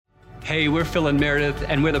Hey, we're Phil and Meredith,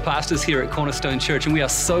 and we're the pastors here at Cornerstone Church, and we are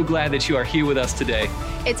so glad that you are here with us today.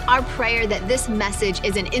 It's our prayer that this message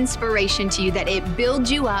is an inspiration to you, that it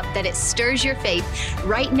builds you up, that it stirs your faith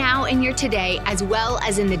right now in your today, as well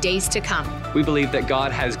as in the days to come. We believe that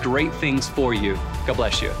God has great things for you. God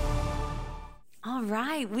bless you. All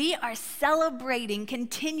right, we are celebrating,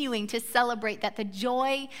 continuing to celebrate that the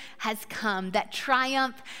joy has come, that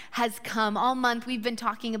triumph has come. All month we've been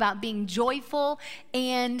talking about being joyful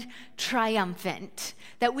and triumphant,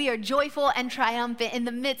 that we are joyful and triumphant in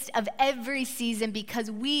the midst of every season because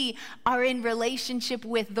we are in relationship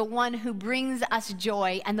with the one who brings us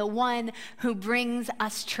joy and the one who brings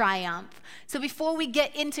us triumph. So before we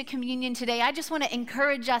get into communion today, I just want to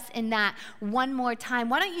encourage us in that one more time.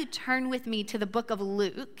 Why don't you turn with me to the book of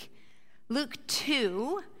Luke, Luke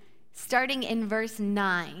 2, starting in verse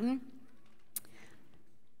 9.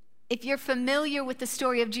 If you're familiar with the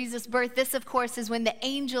story of Jesus' birth, this, of course, is when the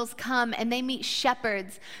angels come and they meet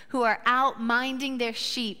shepherds who are out minding their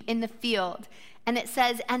sheep in the field. And it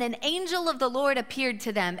says, and an angel of the Lord appeared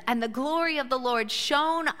to them, and the glory of the Lord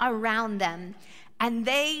shone around them, and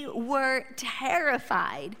they were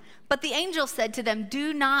terrified. But the angel said to them,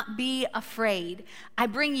 do not be afraid. I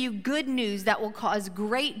bring you good news that will cause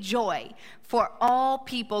great joy for all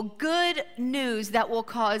people. Good news that will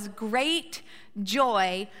cause great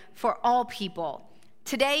joy for all people.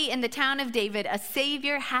 Today in the town of David, a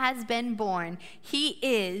Savior has been born. He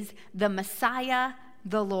is the Messiah,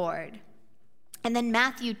 the Lord. And then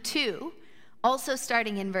Matthew 2, also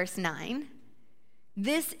starting in verse 9.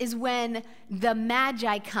 This is when the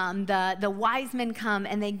Magi come, the wise men come,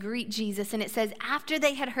 and they greet Jesus. And it says, after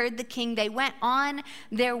they had heard the king, they went on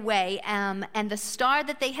their way, and the star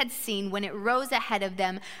that they had seen when it rose ahead of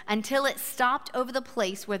them until it stopped over the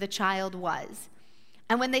place where the child was.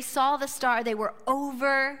 And when they saw the star, they were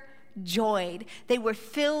overjoyed. They were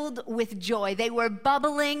filled with joy. They were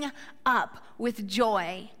bubbling up with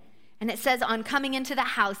joy. And it says, on coming into the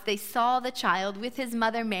house, they saw the child with his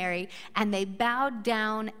mother Mary, and they bowed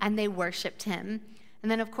down and they worshiped him. And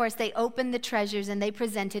then, of course, they opened the treasures and they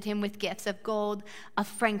presented him with gifts of gold, of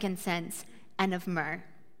frankincense, and of myrrh.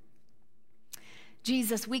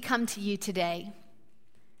 Jesus, we come to you today.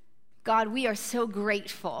 God, we are so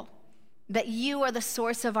grateful that you are the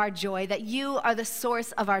source of our joy, that you are the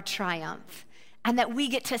source of our triumph, and that we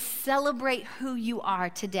get to celebrate who you are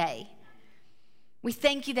today. We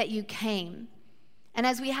thank you that you came. And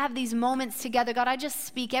as we have these moments together, God, I just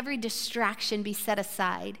speak every distraction be set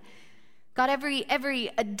aside. God,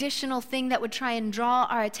 every additional thing that would try and draw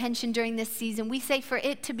our attention during this season, we say for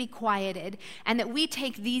it to be quieted, and that we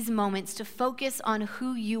take these moments to focus on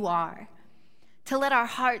who you are, to let our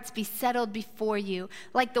hearts be settled before you.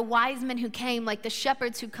 Like the wise men who came, like the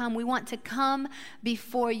shepherds who come, we want to come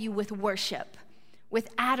before you with worship,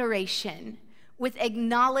 with adoration, with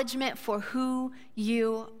acknowledgement for who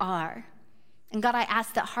you are. And God, I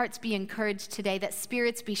ask that hearts be encouraged today, that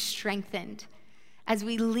spirits be strengthened as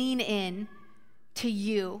we lean in to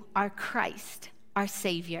you, our Christ, our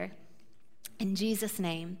Savior. In Jesus'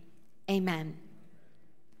 name, amen.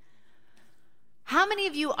 How many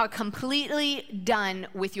of you are completely done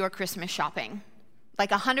with your Christmas shopping?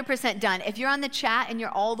 Like 100% done. If you're on the chat and you're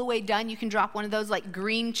all the way done, you can drop one of those like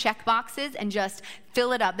green check boxes and just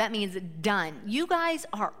fill it up. That means done. You guys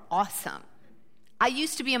are awesome. I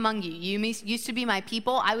used to be among you. You used to be my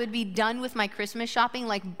people. I would be done with my Christmas shopping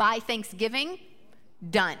like by Thanksgiving,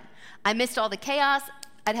 done. I missed all the chaos.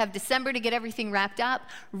 I'd have December to get everything wrapped up,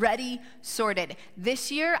 ready, sorted.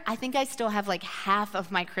 This year, I think I still have like half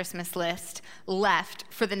of my Christmas list left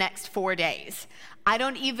for the next 4 days. I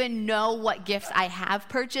don't even know what gifts I have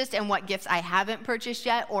purchased and what gifts I haven't purchased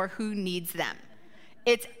yet or who needs them.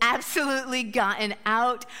 It's absolutely gotten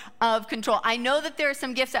out of control. I know that there are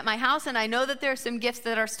some gifts at my house, and I know that there are some gifts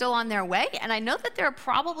that are still on their way, and I know that there are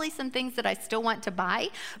probably some things that I still want to buy,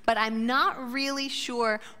 but I'm not really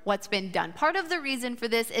sure what's been done. Part of the reason for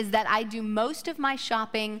this is that I do most of my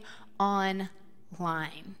shopping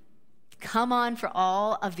online. Come on for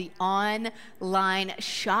all of the online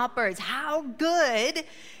shoppers. How good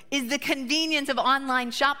is the convenience of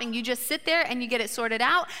online shopping? You just sit there and you get it sorted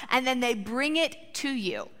out, and then they bring it to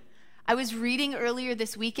you. I was reading earlier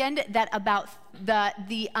this weekend that about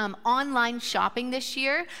the online shopping this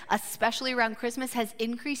year, especially around Christmas, has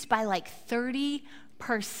increased by like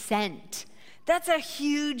 30%. That's a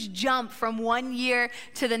huge jump from one year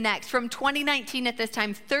to the next. From 2019 at this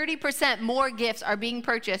time, 30% more gifts are being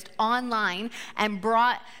purchased online and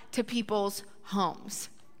brought to people's homes.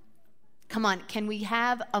 Come on, can we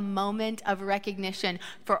have a moment of recognition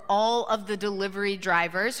for all of the delivery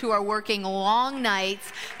drivers who are working long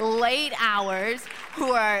nights, late hours,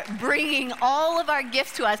 who are bringing all of our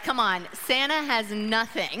gifts to us? Come on, Santa has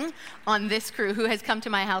nothing on this crew who has come to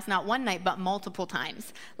my house not one night, but multiple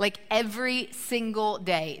times. Like every single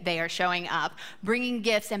day they are showing up, bringing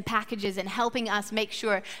gifts and packages and helping us make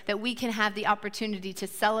sure that we can have the opportunity to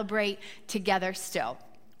celebrate together still.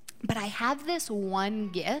 But I have this one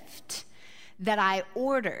gift that I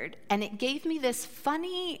ordered, and it gave me this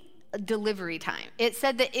funny delivery time. It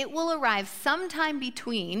said that it will arrive sometime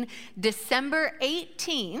between December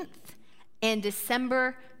 18th and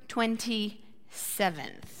December 27th.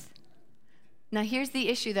 Now, here's the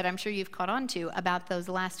issue that I'm sure you've caught on to about those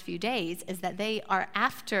last few days, is that they are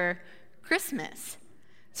after Christmas.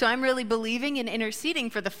 So I'm really believing and interceding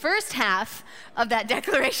for the first half of that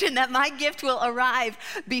declaration that my gift will arrive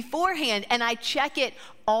beforehand, and I check it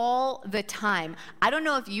all the time. I don't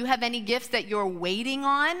know if you have any gifts that you're waiting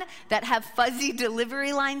on that have fuzzy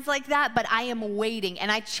delivery lines like that, but I am waiting, and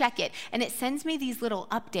I check it, and it sends me these little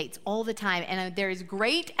updates all the time, and there is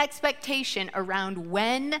great expectation around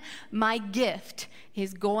when my gift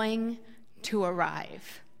is going to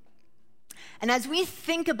arrive. And as we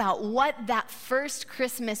think about what that first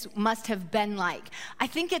Christmas must have been like, I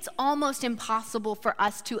think it's almost impossible for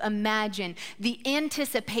us to imagine the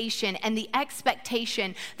anticipation and the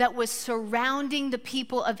expectation that was surrounding the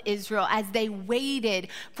people of Israel as they waited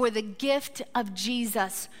for the gift of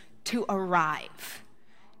Jesus to arrive,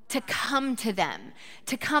 to come to them,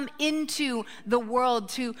 to come into the world,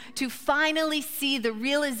 to finally see the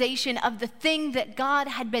realization of the thing that God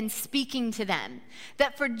had been speaking to them.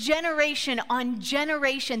 That for generation on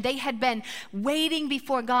generation, they had been waiting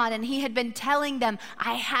before God, and he had been telling them,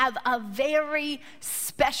 I have a very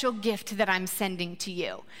special gift that I'm sending to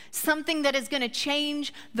you. Something that is going to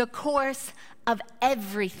change the course of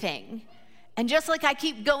everything. And just like I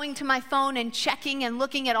keep going to my phone and checking and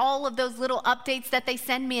looking at all of those little updates that they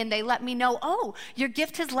send me, and they let me know, oh, your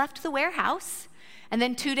gift has left the warehouse. And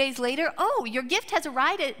then 2 days later, oh, your gift has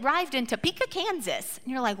arrived in Topeka, Kansas. And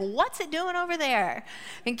you're like, what's it doing over there?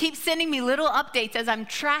 And keep sending me little updates as I'm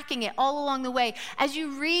tracking it all along the way. As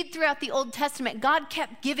you read throughout the Old Testament, God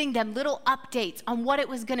kept giving them little updates on what it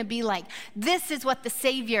was going to be like. This is what the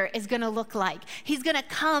Savior is going to look like. He's going to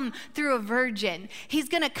come through a virgin. He's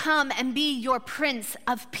going to come and be your Prince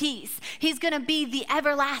of Peace. He's going to be the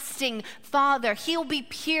everlasting Father. He'll be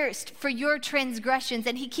pierced for your transgressions.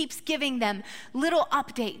 And he keeps giving them little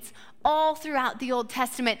updates all throughout the Old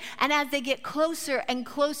Testament. And as they get closer and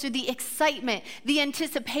closer, the excitement, the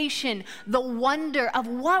anticipation, the wonder of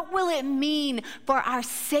what will it mean for our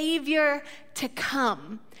Savior to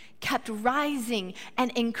come kept rising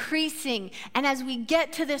and increasing. And as we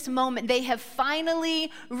get to this moment, they have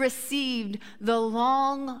finally received the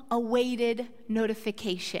long-awaited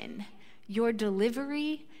notification. Your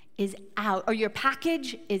delivery is out, or your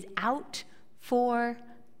package is out for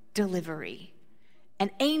delivery. An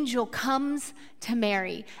angel comes to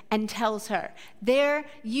Mary and tells her, there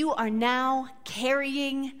you are now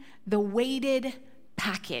carrying the weighted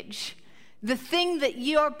package. The thing that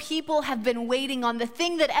your people have been waiting on, the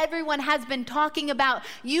thing that everyone has been talking about,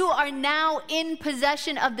 you are now in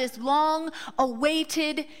possession of this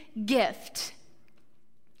long-awaited gift.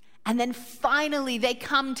 And then finally they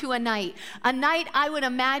come to a night I would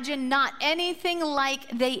imagine not anything like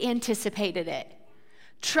they anticipated it.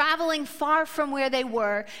 Traveling far from where they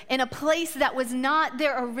were, in a place that was not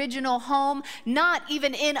their original home, not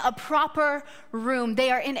even in a proper room.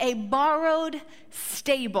 They are in a borrowed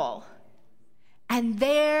stable. And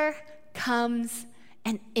there comes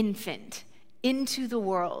an infant into the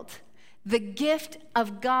world, the gift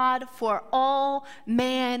of God for all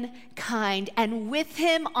mankind. And with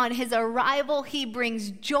him on his arrival, he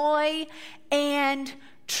brings joy and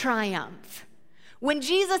triumph. When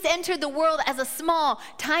Jesus entered the world as a small,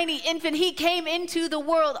 tiny infant, he came into the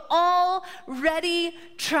world already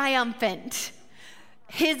triumphant.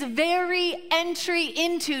 His very entry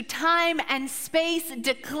into time and space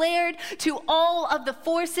declared to all of the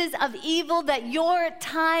forces of evil that your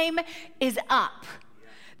time is up.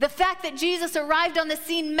 The fact that Jesus arrived on the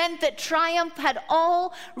scene meant that triumph had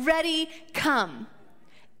already come.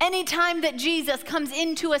 Anytime that Jesus comes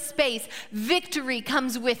into a space, victory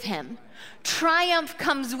comes with him. Triumph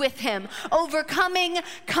comes with him. Overcoming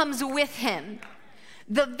comes with him.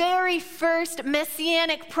 The very first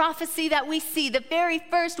messianic prophecy that we see, the very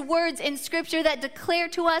first words in Scripture that declare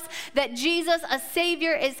to us that Jesus, a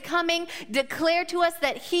Savior, is coming, declare to us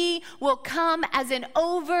that he will come as an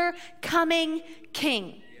overcoming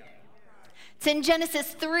king. It's in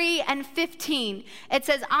Genesis 3:15. It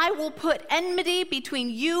says, I will put enmity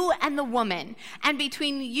between you and the woman, and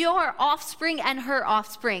between your offspring and her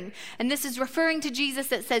offspring. And this is referring to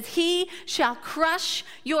Jesus. It says, he shall crush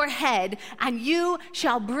your head, and you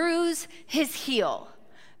shall bruise his heel.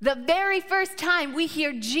 The very first time we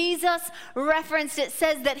hear Jesus referenced, it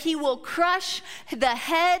says that he will crush the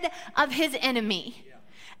head of his enemy.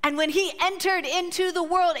 And when he entered into the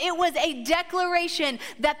world, it was a declaration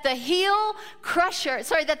that the head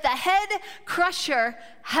crusher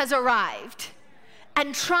has arrived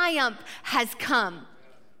and triumph has come.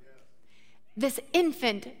 This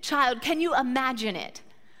infant child, can you imagine it?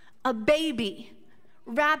 A baby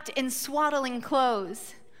wrapped in swaddling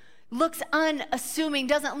clothes, looks unassuming,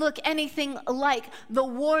 doesn't look anything like the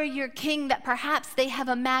warrior king that perhaps they have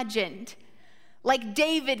imagined. Like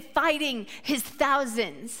David fighting his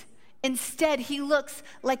thousands. Instead, he looks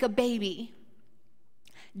like a baby,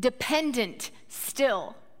 dependent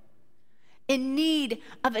still, in need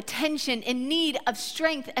of attention, in need of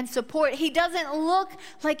strength and support. He doesn't look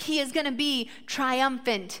like he is going to be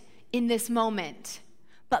triumphant in this moment.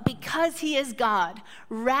 But because he is God,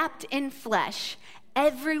 wrapped in flesh,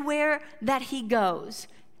 everywhere that he goes,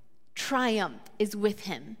 triumph is with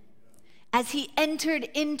him. As he entered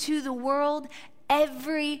into the world,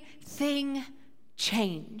 everything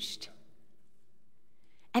changed.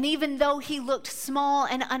 And even though he looked small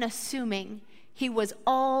and unassuming, he was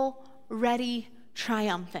already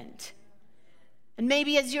triumphant. And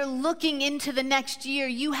maybe as you're looking into the next year,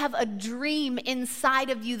 you have a dream inside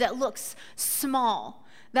of you that looks small,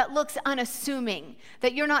 that looks unassuming,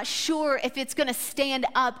 that you're not sure if it's going to stand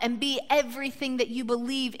up and be everything that you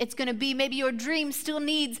believe it's going to be. Maybe your dream still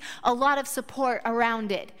needs a lot of support around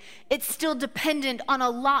it. It's still dependent on a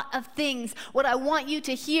lot of things. What I want you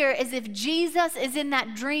to hear is if Jesus is in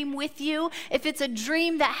that dream with you, if it's a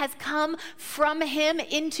dream that has come from him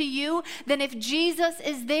into you, then if Jesus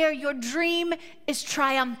is there, your dream is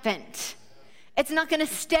triumphant. It's not going to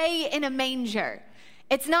stay in a manger.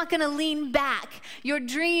 It's not going to lean back. Your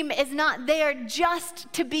dream is not there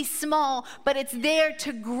just to be small, but it's there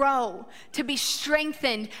to grow, to be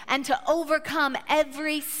strengthened, and to overcome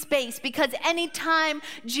every space. Because anytime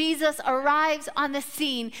Jesus arrives on the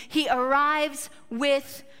scene, he arrives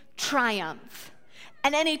with triumph.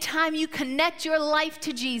 And anytime you connect your life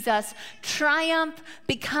to Jesus, triumph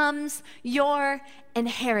becomes your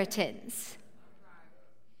inheritance.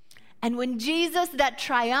 And when Jesus, that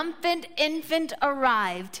triumphant infant,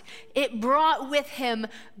 arrived, it brought with him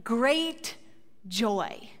great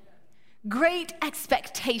joy, great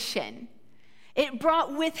expectation. It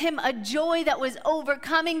brought with him a joy that was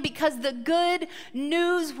overcoming because the good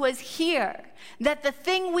news was here. That the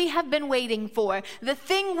thing we have been waiting for, the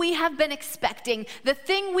thing we have been expecting, the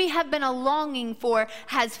thing we have been longing for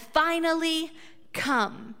has finally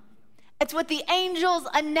come. It's what the angels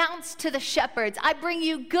announced to the shepherds. I bring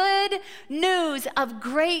you good news of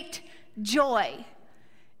great joy.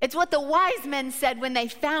 It's what the wise men said when they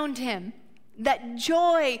found him. That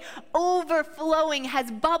joy overflowing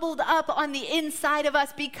has bubbled up on the inside of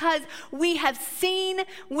us because we have seen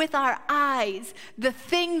with our eyes the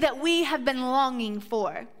thing that we have been longing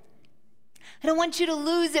for. I don't want you to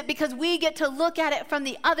lose it because we get to look at it from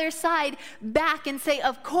the other side back and say,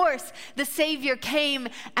 of course, the Savior came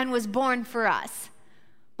and was born for us.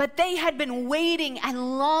 But they had been waiting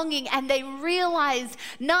and longing, and they realized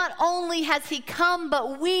not only has he come,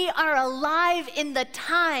 but we are alive in the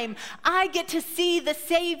time. I get to see the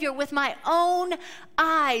Savior with my own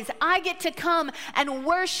eyes. I get to come and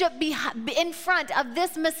worship in front of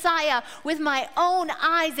this Messiah with my own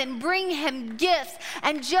eyes and bring him gifts.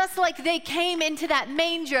 And just like they came into that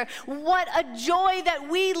manger, what a joy that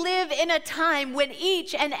we live in a time when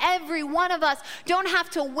each and every one of us don't have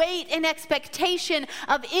to wait in expectation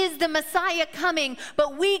of is the Messiah coming,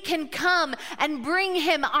 but we can come and bring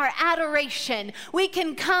him our adoration. We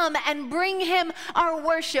can come and bring him our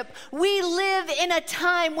worship. We live in a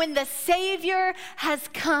time when the Savior has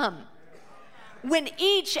come, when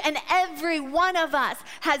each and every one of us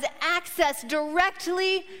has access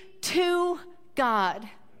directly to God.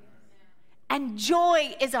 And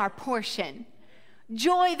joy is our portion.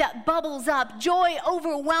 Joy that bubbles up, joy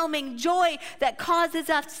overwhelming, joy that causes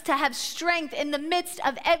us to have strength in the midst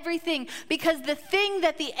of everything. Because the thing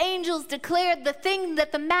that the angels declared, the thing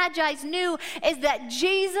that the Magi knew, is that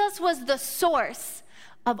Jesus was the source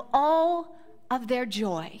of all of their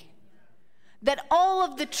joy. That all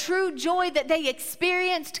of the true joy that they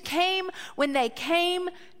experienced came when they came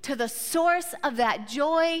to the source of that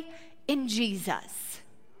joy in Jesus.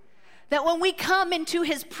 That when we come into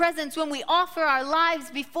his presence, when we offer our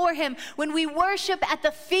lives before him, when we worship at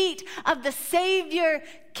the feet of the Savior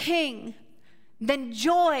King, then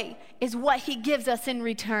joy is what he gives us in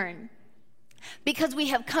return. Because we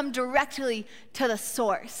have come directly to the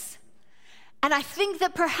source. And I think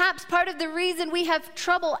that perhaps part of the reason we have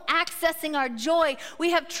trouble accessing our joy,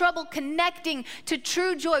 we have trouble connecting to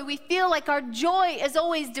true joy, we feel like our joy is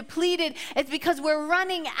always depleted, is because we're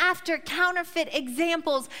running after counterfeit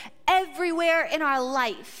examples everywhere in our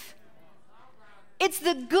life. It's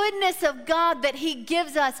the goodness of God that he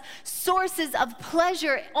gives us sources of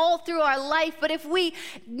pleasure all through our life. But if we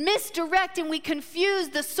misdirect and we confuse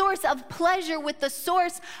the source of pleasure with the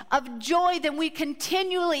source of joy, then we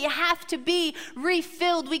continually have to be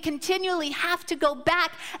refilled. We continually have to go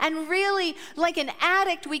back, and really, like an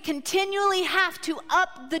addict, we continually have to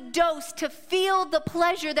up the dose to feel the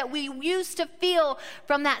pleasure that we used to feel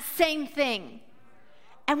from that same thing.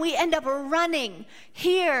 And we end up running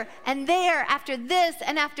here and there after this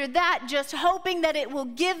and after that, just hoping that it will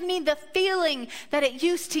give me the feeling that it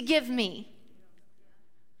used to give me.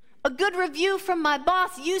 A good review from my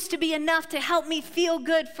boss used to be enough to help me feel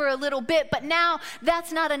good for a little bit, but now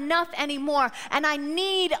that's not enough anymore. And I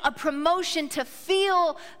need a promotion to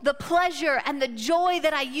feel the pleasure and the joy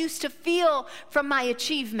that I used to feel from my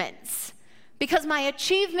achievements. Because my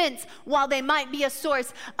achievements, while they might be a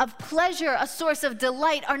source of pleasure, a source of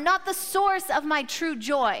delight, are not the source of my true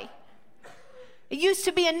joy. It used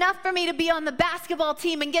to be enough for me to be on the basketball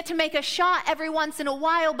team and get to make a shot every once in a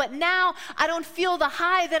while, but now I don't feel the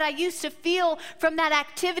high that I used to feel from that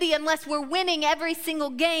activity unless we're winning every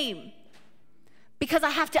single game. Because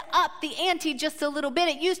I have to up the ante just a little bit.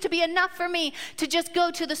 It used to be enough for me to just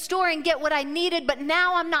go to the store and get what I needed, but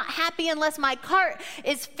now I'm not happy unless my cart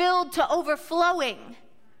is filled to overflowing.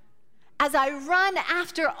 As I run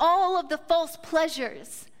after all of the false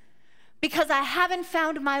pleasures, because I haven't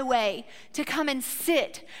found my way to come and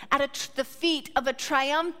sit at the feet of a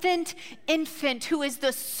triumphant infant who is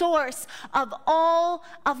the source of all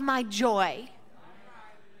of my joy.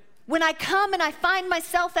 When I come and I find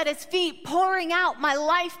myself at his feet, pouring out my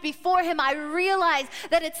life before him, I realize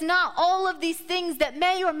that it's not all of these things that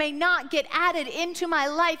may or may not get added into my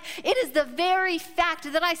life. It is the very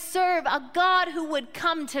fact that I serve a God who would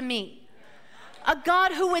come to me. A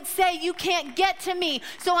God who would say, you can't get to me,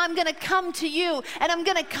 so I'm going to come to you. And I'm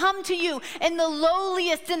going to come to you in the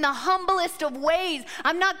lowliest and the humblest of ways.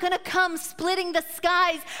 I'm not going to come splitting the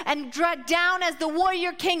skies and draw down as the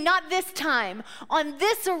warrior king. Not this time. On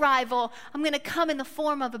this arrival, I'm going to come in the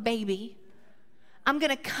form of a baby. I'm going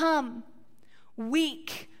to come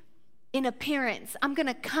weak in appearance. I'm going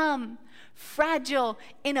to come fragile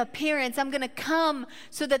in appearance. I'm going to come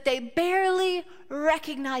so that they barely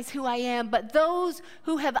recognize who I am, but those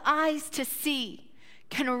who have eyes to see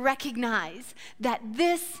can recognize that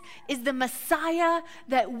this is the Messiah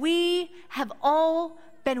that we have all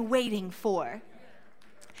been waiting for.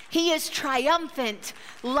 He is triumphant,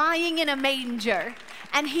 lying in a manger,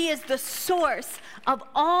 and he is the source of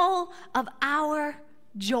all of our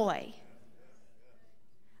joy.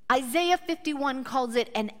 Isaiah 51 calls it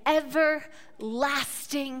an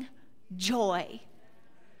everlasting joy.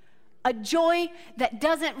 A joy that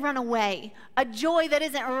doesn't run away. A joy that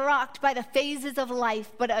isn't rocked by the phases of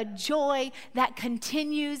life, but a joy that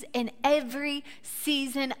continues in every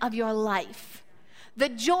season of your life. The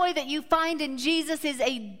joy that you find in Jesus is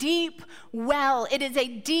a deep well. It is a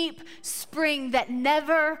deep spring that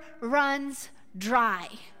never runs dry.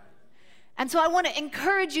 And so I want to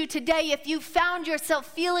encourage you today, if you found yourself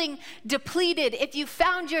feeling depleted, if you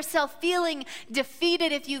found yourself feeling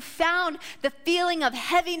defeated, if you found the feeling of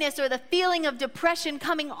heaviness or the feeling of depression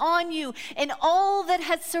coming on you in all that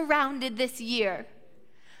has surrounded this year,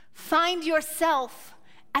 find yourself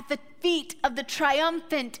at the feet of the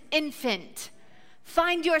triumphant infant.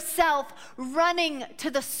 Find yourself running to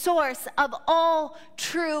the source of all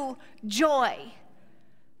true joy.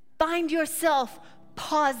 Find yourself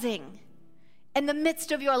pausing in the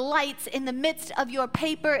midst of your lights, in the midst of your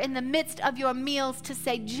paper, in the midst of your meals to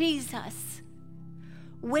say, Jesus,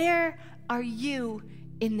 where are you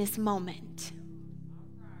in this moment?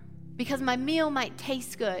 Because my meal might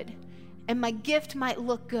taste good, and my gift might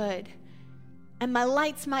look good, and my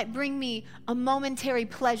lights might bring me a momentary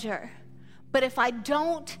pleasure. But if I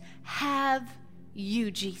don't have you,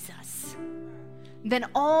 Jesus, then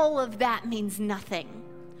all of that means nothing.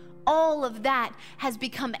 All of that has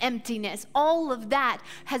become emptiness. All of that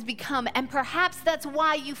has become, and perhaps that's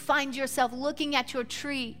why you find yourself looking at your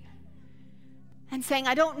tree and saying,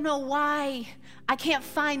 I don't know why I can't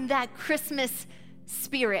find that Christmas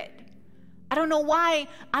spirit. I don't know why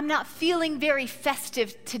I'm not feeling very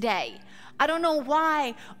festive today. I don't know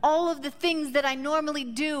why all of the things that I normally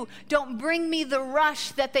do don't bring me the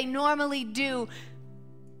rush that they normally do.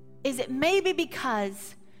 Is it maybe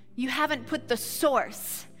because you haven't put the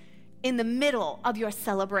source in the middle of your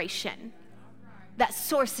celebration? That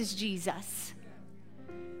source is Jesus.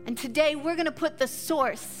 And today we're going to put the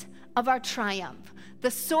source of our triumph,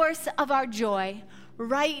 the source of our joy,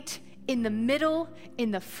 right in the middle, in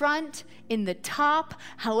the front, in the top,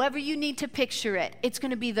 however you need to picture it. It's going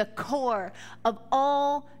to be the core of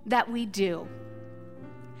all that we do.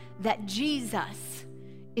 That Jesus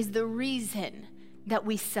is the reason that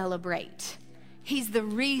we celebrate. He's the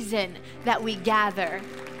reason that we gather.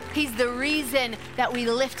 He's the reason that we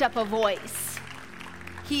lift up a voice.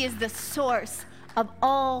 He is the source of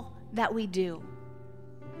all that we do.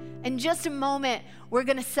 In just a moment, we're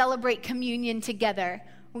going to celebrate communion together.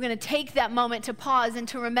 We're going to take that moment to pause and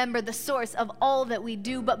to remember the source of all that we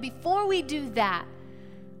do. But before we do that,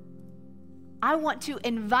 I want to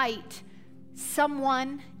invite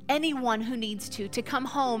someone, anyone who needs to come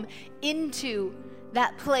home into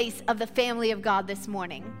that place of the family of God this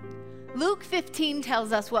morning. Luke 15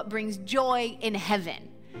 tells us what brings joy in heaven.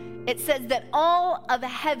 It says that all of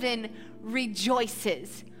heaven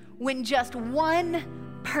rejoices when just one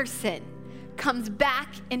person comes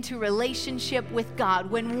back into relationship with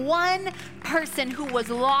God, when one person who was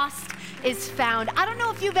lost is found. I don't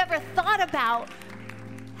know if you've ever thought about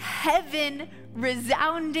heaven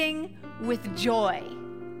resounding with joy.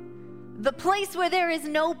 The place where there is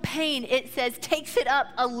no pain, it says, takes it up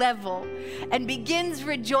a level and begins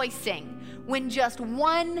rejoicing when just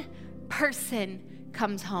one person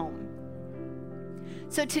comes home.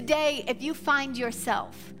 So today, if you find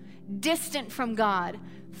yourself distant from God,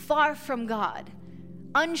 far from God,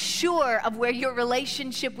 unsure of where your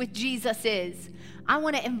relationship with Jesus is, I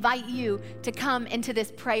want to invite you to come into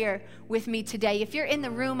this prayer with me today. If you're in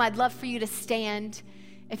the room, I'd love for you to stand.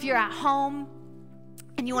 If you're at home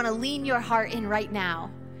and you want to lean your heart in right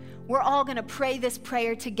now, we're all going to pray this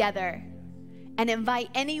prayer together and invite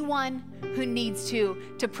anyone who needs to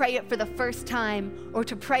pray it for the first time or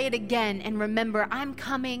to pray it again and remember, I'm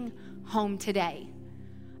coming home today.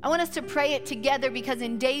 I want us to pray it together because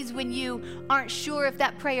in days when you aren't sure if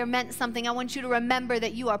that prayer meant something, I want you to remember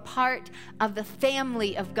that you are part of the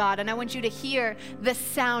family of God. And I want you to hear the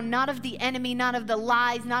sound, not of the enemy, not of the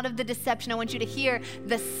lies, not of the deception. I want you to hear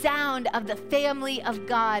the sound of the family of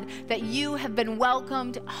God that you have been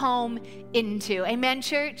welcomed home into. Amen,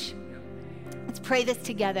 church? Let's pray this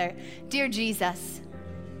together. Dear Jesus,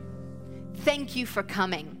 thank you for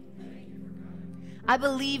coming. I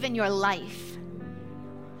believe in your life.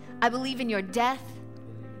 I believe in your death,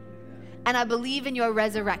 and I believe in your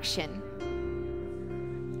resurrection.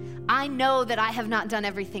 I know that I have not done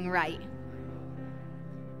everything right,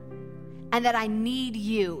 and that I need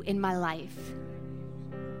you in my life.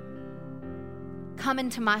 Come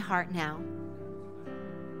into my heart now,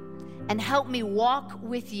 and help me walk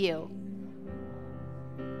with you.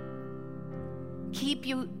 Keep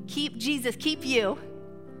you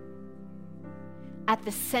at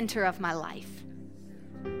the center of my life.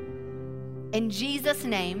 In Jesus'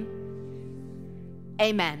 name,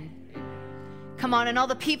 amen. Come on, and all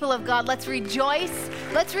the people of God, let's rejoice.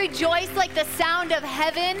 Let's rejoice like the sound of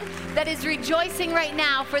heaven that is rejoicing right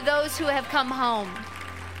now for those who have come home.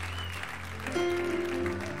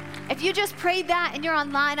 If you just prayed that and you're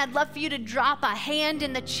online, I'd love for you to drop a hand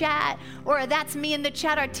in the chat, or that's me in the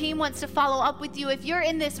chat. Our team wants to follow up with you. If you're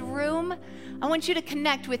in this room, I want you to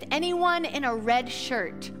connect with anyone in a red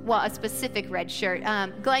shirt. Well, a specific red shirt.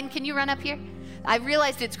 Glenn, can you run up here? I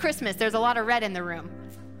realized it's Christmas. There's a lot of red in the room.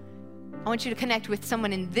 I want you to connect with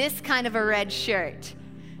someone in this kind of a red shirt.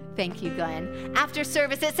 Thank you, Glenn. After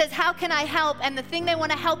service, it says, how can I help? And the thing they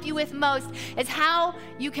want to help you with most is how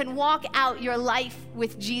you can walk out your life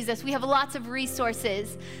with Jesus. We have lots of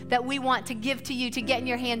resources that we want to give to you to get in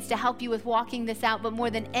your hands to help you with walking this out. But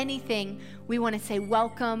more than anything, we want to say,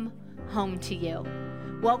 welcome home to you.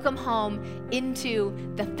 Welcome home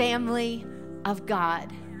into the family of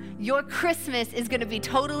God. Your Christmas is going to be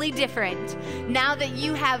totally different now that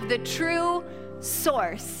you have the true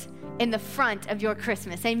source in the front of your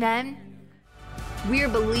Christmas. Amen? We're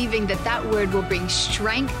believing that that word will bring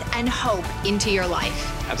strength and hope into your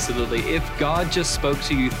life. Absolutely. If God just spoke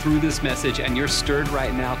to you through this message and you're stirred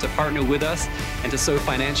right now to partner with us and to sow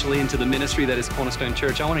financially into the ministry that is Cornerstone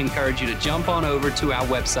Church, I want to encourage you to jump on over to our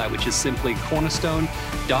website, which is simply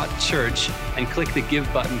cornerstone.church, and click the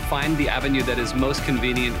give button. Find the avenue that is most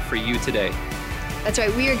convenient for you today. That's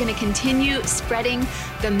right. We are going to continue spreading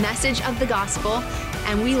the message of the gospel,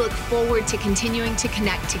 and we look forward to continuing to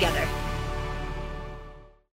connect together.